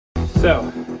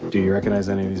So, do you recognize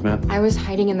any of these men? I was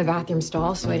hiding in the bathroom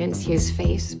stall, so I didn't see his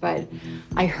face, but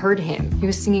I heard him. He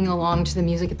was singing along to the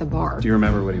music at the bar. Do you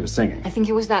remember what he was singing? I think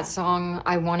it was that song,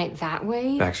 I Want It That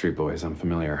Way. Backstreet Boys, I'm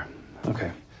familiar.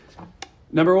 Okay.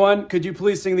 Number one, could you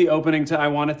please sing the opening to I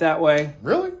Want It That Way?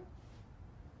 Really?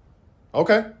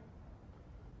 Okay.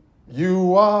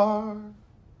 You are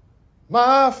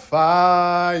my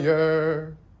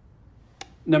fire.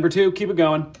 Number two, keep it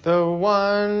going. The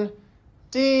one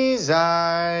desire.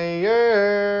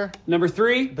 Number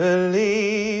three.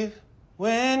 Believe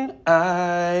when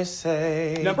I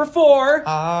say. Number four.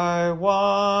 I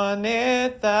want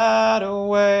it that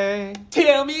way.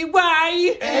 Tell me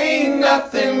why. Ain't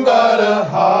nothing but a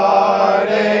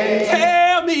heartache.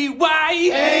 Tell me why.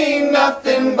 Ain't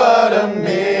nothing but a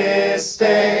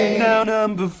mistake. Now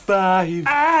number five.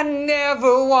 I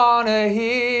never wanna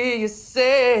hear you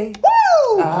say,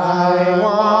 woo! I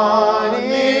want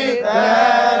it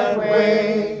that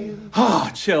way. Oh,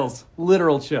 chills.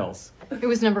 Literal chills. It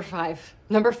was number 5.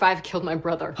 Number 5 killed my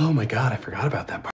brother. Oh my God, I forgot about that part.